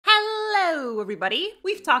Hello, everybody.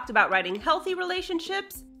 We've talked about writing healthy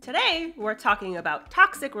relationships. Today, we're talking about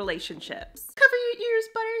toxic relationships. Cover your ears,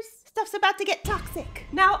 Butters. Stuff's about to get toxic.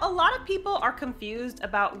 Now, a lot of people are confused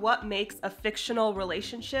about what makes a fictional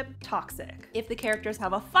relationship toxic. If the characters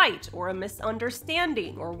have a fight or a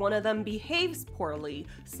misunderstanding or one of them behaves poorly,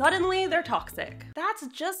 suddenly they're toxic. That's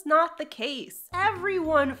just not the case.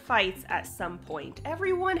 Everyone fights at some point.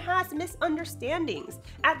 Everyone has misunderstandings.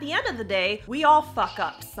 At the end of the day, we all fuck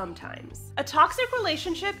up sometimes. A toxic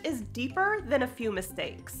relationship is deeper than a few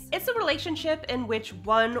mistakes. It's a relationship in which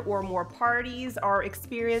one or more parties are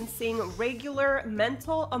experiencing regular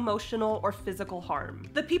mental, emotional, or physical harm.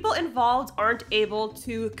 The people involved aren't able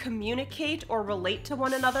to communicate or relate to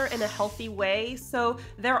one another in a healthy way, so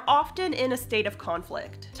they're often in a state of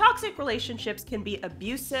conflict. Toxic relationships can be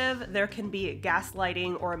abusive, there can be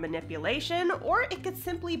gaslighting or manipulation, or it could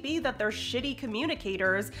simply be that they're shitty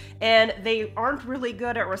communicators and they aren't really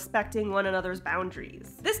good at respecting one another's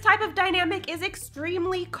boundaries. This type of dynamic is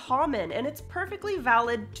extremely common, and it's perfectly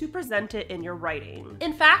valid to present it in your writing.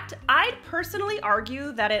 In fact, I'd personally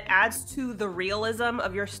argue that it adds to the realism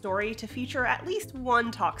of your story to feature at least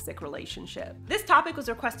one toxic relationship. This topic was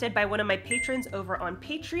requested by one of my patrons over on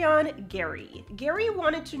Patreon, Gary. Gary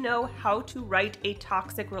wanted to know how to write a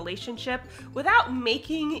toxic relationship without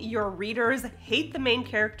making your readers hate the main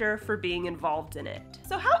character for being involved in it.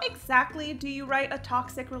 So how exactly do you write a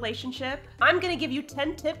toxic relationship? I'm gonna give you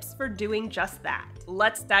 10 tips for doing just that.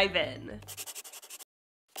 Let's dive in.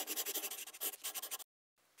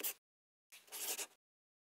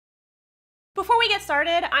 Before we get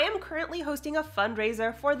started, I am currently hosting a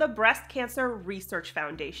fundraiser for the Breast Cancer Research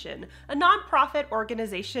Foundation, a nonprofit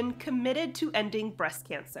organization committed to ending breast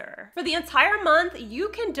cancer. For the entire month, you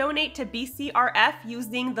can donate to BCRF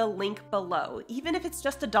using the link below. Even if it's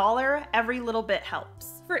just $1, every little bit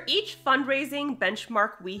helps. For each fundraising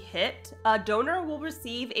benchmark we hit, a donor will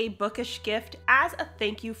receive a bookish gift as a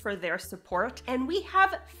thank you for their support, and we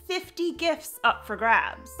have 50 gifts up for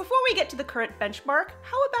grabs. Before we get to the current benchmark,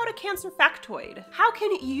 how about a cancer factoid? How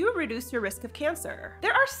can you reduce your risk of cancer?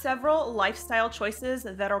 There are several lifestyle choices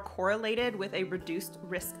that are correlated with a reduced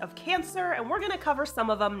risk of cancer, and we're gonna cover some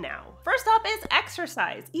of them now. First up is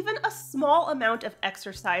exercise. Even a small amount of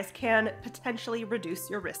exercise can potentially reduce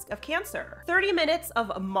your risk of cancer. 30 minutes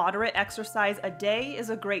of moderate exercise a day is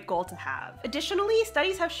a great goal to have. Additionally,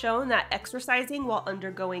 studies have shown that exercising while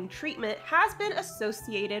undergoing treatment has been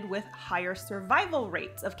associated with higher survival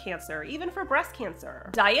rates of cancer, even for breast cancer.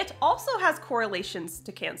 Diet also has correlations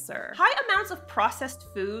to cancer. High amounts of processed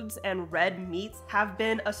foods and red meats have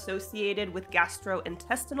been associated with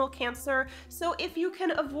gastrointestinal cancer, so if you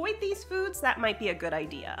can avoid these foods, that might be a good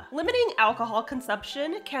idea. Limiting alcohol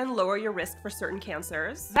consumption can lower your risk for certain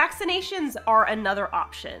cancers. Vaccinations are another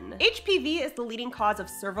option. HPV is the leading cause of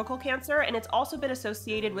cervical cancer, and it's also been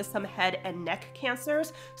associated with some head and neck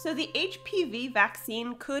cancers, so the HPV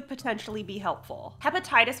vaccine could potentially be helpful.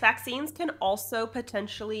 Hepatitis vaccines can also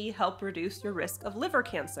potentially help reduce your risk of liver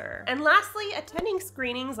cancer. And lastly, attending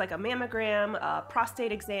screenings like a mammogram, a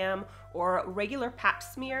prostate exam, or regular pap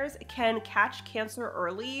smears can catch cancer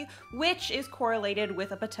early, which is correlated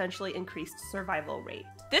with a potentially increased survival rate.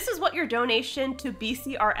 This is what your donation to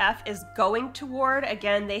BCRF is going toward.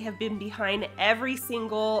 Again, they have been behind every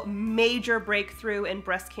single major breakthrough in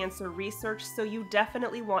breast cancer research, so you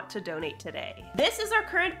definitely want to donate today. This is our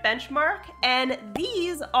current benchmark, and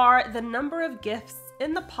these are the number of gifts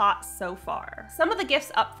in the pot so far. Some of the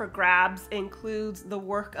gifts up for grabs includes the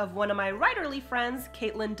work of one of my writerly friends,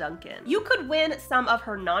 Caitlin Duncan. You could win some of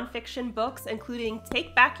her nonfiction books, including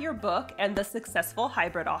Take Back Your Book and The Successful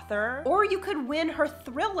Hybrid Author, or you could win her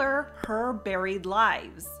thriller, Her Buried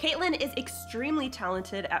Lives. Caitlin is extremely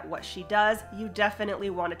talented at what she does. You definitely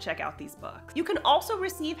want to check out these books. You can also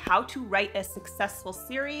receive How to Write a Successful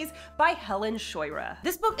Series by Helen Scheurer.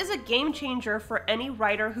 This book is a game changer for any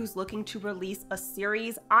writer who's looking to release a series.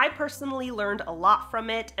 I personally learned a lot from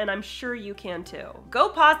it, and I'm sure you can too. Go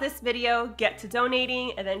pause this video, get to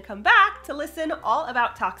donating, and then come back to listen all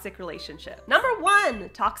about toxic relationships. Number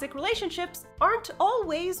 1, toxic relationships aren't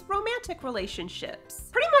always romantic relationships.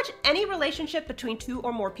 Pretty much any relationship between 2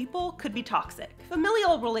 or more people could be toxic.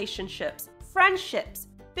 Familial relationships, friendships,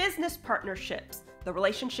 business partnerships, the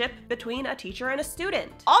relationship between a teacher and a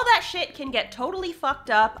student. All that shit can get totally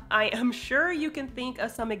fucked up. I am sure you can think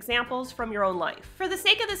of some examples from your own life. For the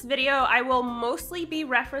sake of this video, I will mostly be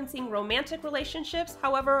referencing romantic relationships.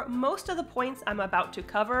 However, most of the points I'm about to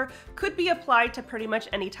cover could be applied to pretty much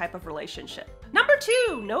any type of relationship. Number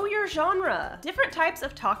 2, know your genre. Different types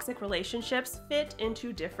of toxic relationships fit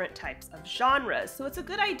into different types of genres, so it's a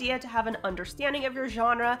good idea to have an understanding of your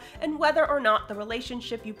genre and whether or not the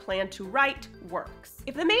relationship you plan to write works.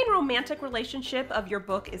 If the main romantic relationship of your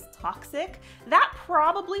book is toxic, that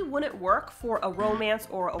probably wouldn't work for a romance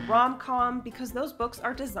or a rom-com because those books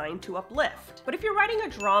are designed to uplift. But if you're writing a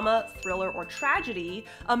drama, thriller, or tragedy,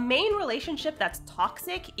 a main relationship that's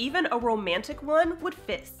toxic, even a romantic one, would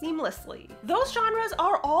fit seamlessly. Those genres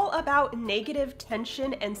are all about negative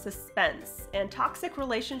tension and suspense, and toxic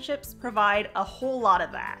relationships provide a whole lot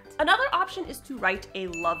of that. Another option is to write a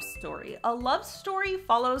love story. A love story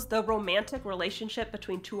follows the romantic relationship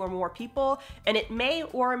between two or more people, and it may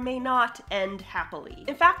or may not end happily.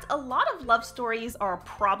 In fact, a lot of love stories are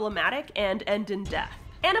problematic and end in death.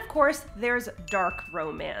 And of course, there's dark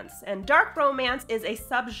romance. And dark romance is a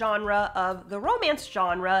subgenre of the romance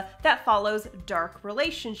genre that follows dark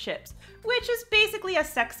relationships, which is basically a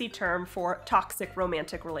sexy term for toxic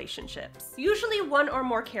romantic relationships. Usually one or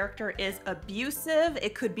more character is abusive,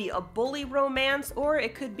 it could be a bully romance, or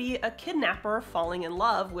it could be a kidnapper falling in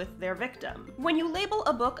love with their victim. When you label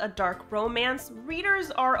a book a dark romance,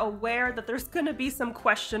 readers are aware that there's gonna be some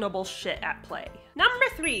questionable shit at play. Number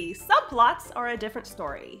 3, subplots are a different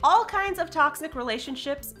story. All kinds of toxic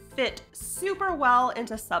relationships fit super well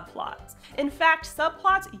into subplots. In fact,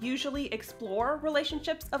 subplots usually explore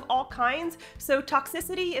relationships of all kinds, so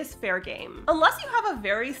toxicity is fair game. Unless you have a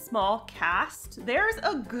very small cast, there's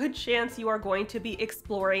a good chance you are going to be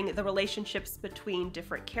exploring the relationships between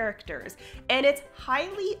different characters, and it's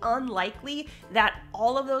highly unlikely that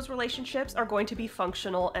all of those relationships are going to be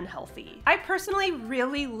functional and healthy. I personally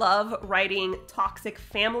really love writing toxic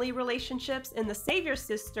family relationships. In The Savior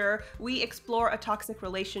Sister, we explore a toxic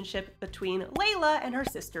relationship between Layla and her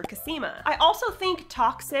sister Kasima. I also think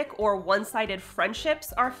toxic or one-sided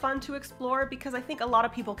friendships are fun to explore because I think a lot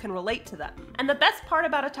of people can relate to them. And the best part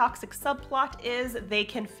about a toxic subplot is they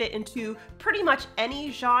can fit into pretty much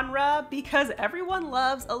any genre because everyone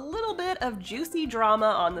loves a little bit of juicy drama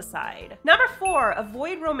on the side. Number 4,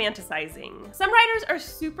 avoid romanticizing. Some writers are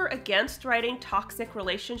super against writing toxic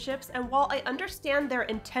relationships, and while I understand their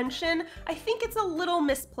intention, I think it's a little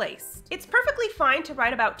misplaced. It's perfectly fine to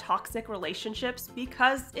write about toxic relationships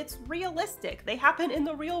because it's realistic. They happen in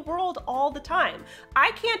the real world all the time.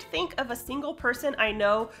 I can't think of a single person I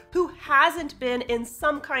know who hasn't been in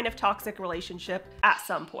some kind of toxic relationship at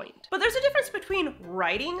some point. But there's a difference between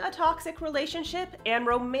writing a toxic relationship and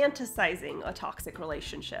romanticizing a toxic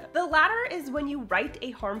relationship. The latter is when you write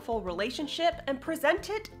a harmful relationship and present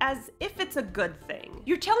it as if it's a good thing.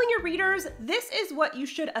 You're telling your readers this is what you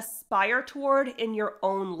should aspire toward in your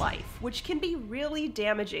own life, which can be really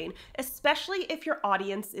damaging, especially if your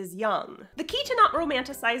audience is young. The key to not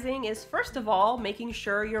romanticizing is, first of all, making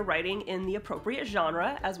sure you're writing in the appropriate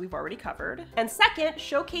genre, as we've already covered, and second,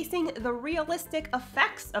 showcasing the realistic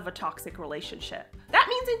effects of a toxic relationship. That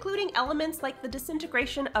means including elements like the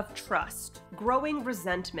disintegration of trust, growing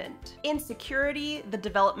resentment, insecurity, the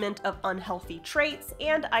development of unhealthy traits,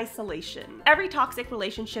 and isolation. Every toxic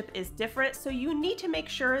relationship is different, so you need to make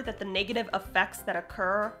sure that the negative effects that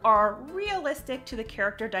occur are realistic to the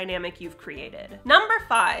character dynamic you've created. Number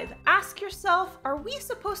 5, ask yourself, are we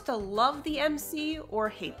supposed to love the MC or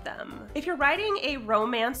hate them? If you're writing a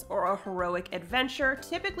romance or a heroic adventure,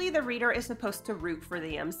 typically the reader is supposed to root for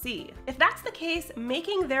the MC. If that's the case,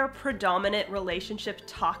 making their predominant relationship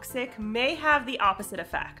toxic may have the opposite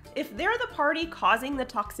effect. If they're the party causing the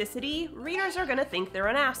toxicity, readers are gonna think they're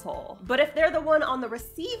an asshole. But if they're the one on the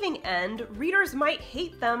receiving end, readers might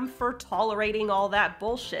hate them for tolerating all that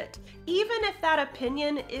bullshit, even if that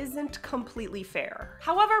opinion isn't completely fair.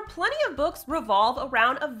 However, plenty of books revolve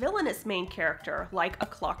around a villainous main character, like A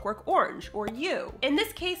Clockwork Orange or You. In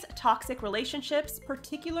this case, toxic relationships,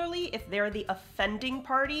 particularly if they're the offending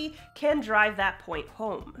party, can drive that point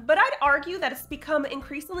home. But I'd argue that it's become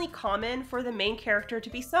increasingly common for the main character to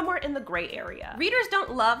be somewhere in the gray area. Readers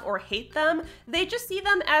don't love or hate them, they just see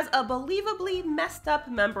them as a believably messed up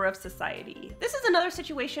member of society. This is another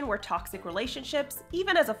situation where toxic relationships,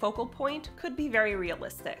 even as a focal point, could be very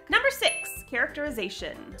realistic. Number 6,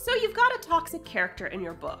 characterization. So you've got a toxic character in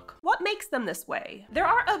your book. What makes them this way? There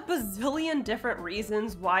are a bazillion different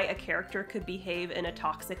reasons why a character could behave in a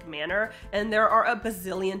toxic manner, and there are a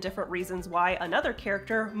bazillion different reasons why another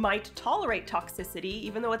character might tolerate toxicity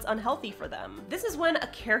even though it's unhealthy for them. This is when a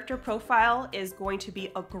character profile is going to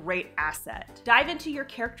be a great asset. Dive into your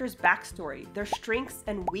character's backstory, their strengths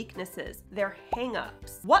and weaknesses, their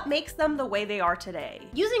hang-ups. What makes them the way they are today?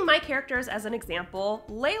 Using my characters as an example,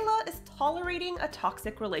 Layla is tolerating a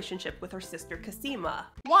toxic relationship relationship with her sister Cosima.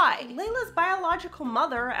 Why? Layla's biological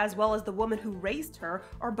mother, as well as the woman who raised her,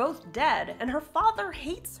 are both dead, and her father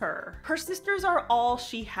hates her. Her sisters are all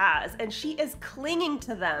she has, and she is clinging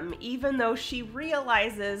to them, even though she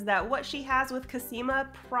realizes that what she has with Cosima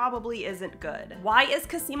probably isn't good. Why is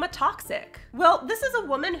Cosima toxic? Well, this is a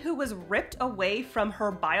woman who was ripped away from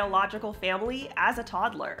her biological family as a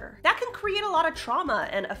toddler. That can create a lot of trauma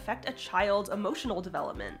and affect a child's emotional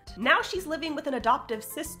development. Now she's living with an adoptive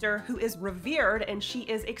sister who is revered, and she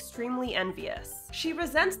is extremely envious. She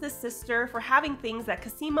resents this sister for having things that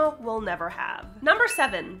Cosima will never have. Number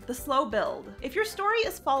 7, the slow build. If your story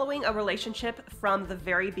is following a relationship from the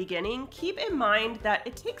very beginning, keep in mind that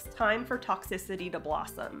it takes time for toxicity to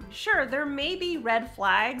blossom. Sure, there may be red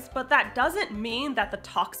flags, but that doesn't mean that the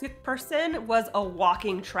toxic person was a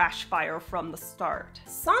walking trash fire from the start.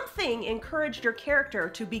 Something encouraged your character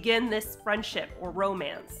to begin this friendship or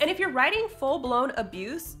romance. And if you're writing full-blown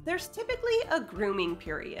abuse, there's typically a grooming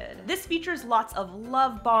period. This features lots of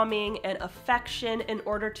love bombing and affection in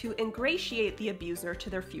order to ingratiate the abuser to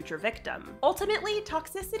their future victim. Ultimately,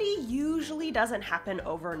 toxicity usually doesn't happen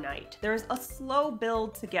overnight. There's a slow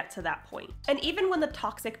build to get to that point. And even when the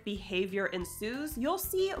toxic behavior ensues, you'll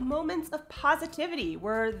see moments of positivity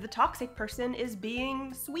where the toxic person is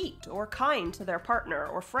being sweet or kind to their partner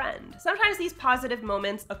or friend. Sometimes these positive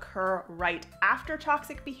moments occur right after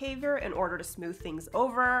toxic behavior in order to smooth things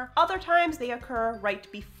over. Other times they occur right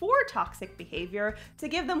before toxic behavior to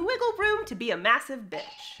give them wiggle room to be a massive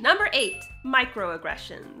bitch. Number 8,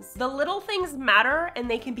 microaggressions. The little things matter, and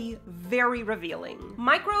they can be very revealing.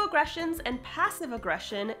 Microaggressions and passive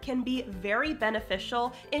aggression can be very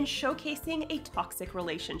beneficial in showcasing a toxic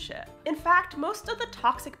relationship. In fact, most of the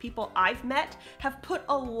toxic people I've met have put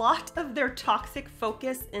a lot of their toxic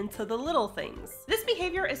focus into the little things. This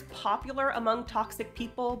behavior is popular among toxic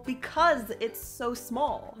people because it's so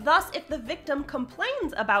small. Thus, if the victim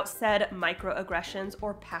complains about said microaggressions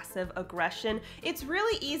or passive aggression, it's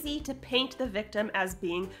really easy to paint the victim as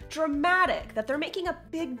being dramatic, that they're making a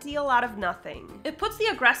big deal out of nothing. It puts the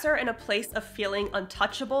aggressor in a place of feeling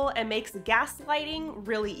untouchable and makes gaslighting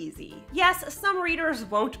really easy. Yes, some readers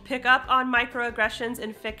won't pick up on microaggressions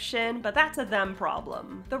in fiction, but that's a them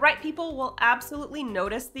problem. The right people will absolutely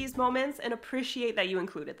notice these moments and appreciate that you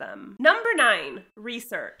included them. Number 9,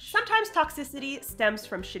 research. Sometimes toxicity stems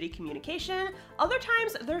from shitty communication, other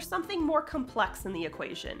times there's something more complex in the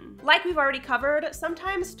equation. Like we've already covered,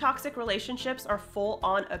 sometimes toxic relationships are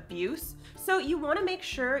full-on abuse, so you want to make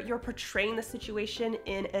sure you're portraying the situation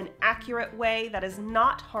in an accurate way that is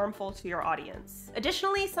not harmful to your audience.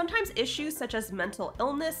 Additionally, sometimes issues such as mental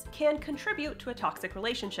illness can contribute to a toxic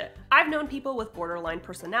relationship. I've known people with borderline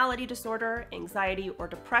personality disorder, anxiety, or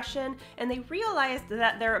depression, and they realized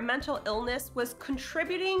that their mental illness was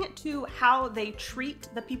contributing to how they treat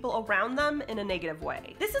the people around them in a negative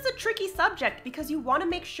way. This is a tricky subject because you want to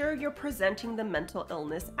make sure you're presenting the mental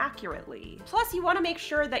illness accurately. Plus, you want to make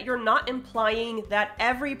sure that you're not implying that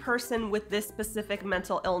every person with this specific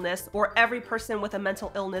mental illness or every person with a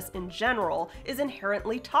mental illness in general is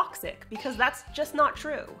inherently toxic, because that's just not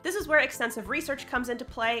true. This is where extensive research comes into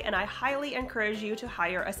play, and I highly encourage you to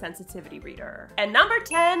hire a sensitivity reader. And number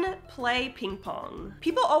 10, play ping pong.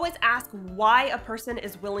 People always ask why a person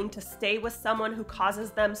is willing to stay with someone who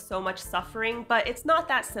causes them so much suffering, but it's not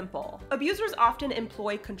that simple. Abusers often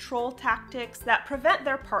employ control tactics that prevent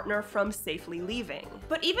their partner from safely leaving.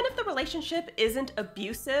 But even if the relationship isn't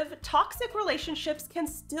abusive, toxic relationships can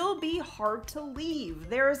still be hard to leave.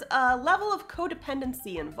 There's a level of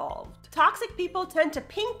codependency involved. Toxic people tend to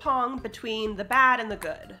ping pong between the bad and the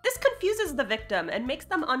good. This confuses the victim and makes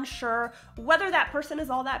them unsure whether that person is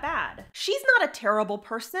all that bad. She's not a terrible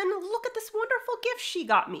person. Look at this wonderful gift she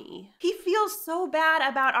got me. He feels so bad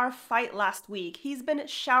about our fight last week. He's been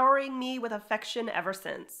showering me with affection ever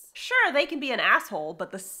since. Sure, they can be an asshole,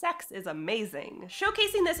 but the sex is amazing.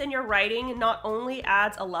 Showcasing this in your writing not only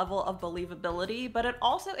adds a level of believability, but it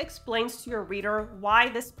also explains to your reader why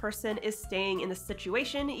this person is staying in the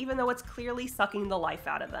situation, even though it's clearly sucking the life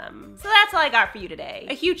out of them. So that's all I got for you today.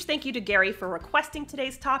 A huge thank you to Gary for requesting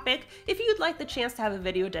today's topic. If you'd like the chance to have a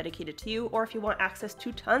video dedicated to you, or if you want access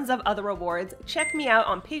to tons of other rewards, check me out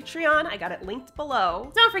on Patreon. I got it linked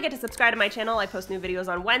below. Don't forget to subscribe to my channel. I post new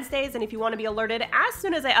videos on Wednesdays, and if you want to be alerted as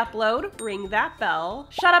soon as I upload, ring that bell.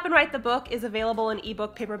 Shut Up and Write the Book is available in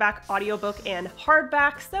ebook, paperback, audiobook, and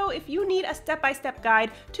hardback, so if you need a step-by-step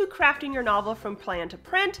guide to crafting your novel from plan to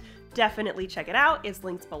print, definitely check it out. It's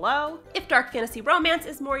linked below. If dark fantasy romance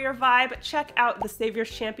is more your vibe, check out The Savior's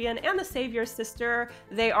Champion and The Savior's Sister.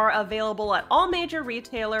 They are available at all major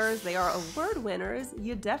retailers. They are award winners.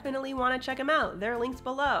 You definitely want to check them out. They're linked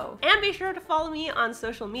below. And be sure to follow me on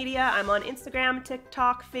social media. I'm on Instagram,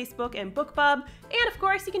 TikTok, Facebook, and BookBub. And of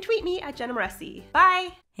course, you can tweet me at Jenna Moreci. Bye!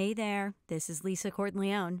 Hey there, this is Lisa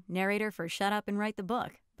Corton-Leone, narrator for Shut Up and Write the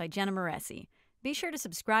Book by Jenna Moreci. Be sure to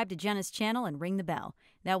subscribe to Jenna's channel and ring the bell.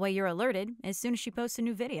 That way you're alerted as soon as she posts a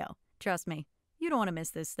new video. Trust me, you don't want to miss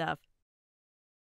this stuff.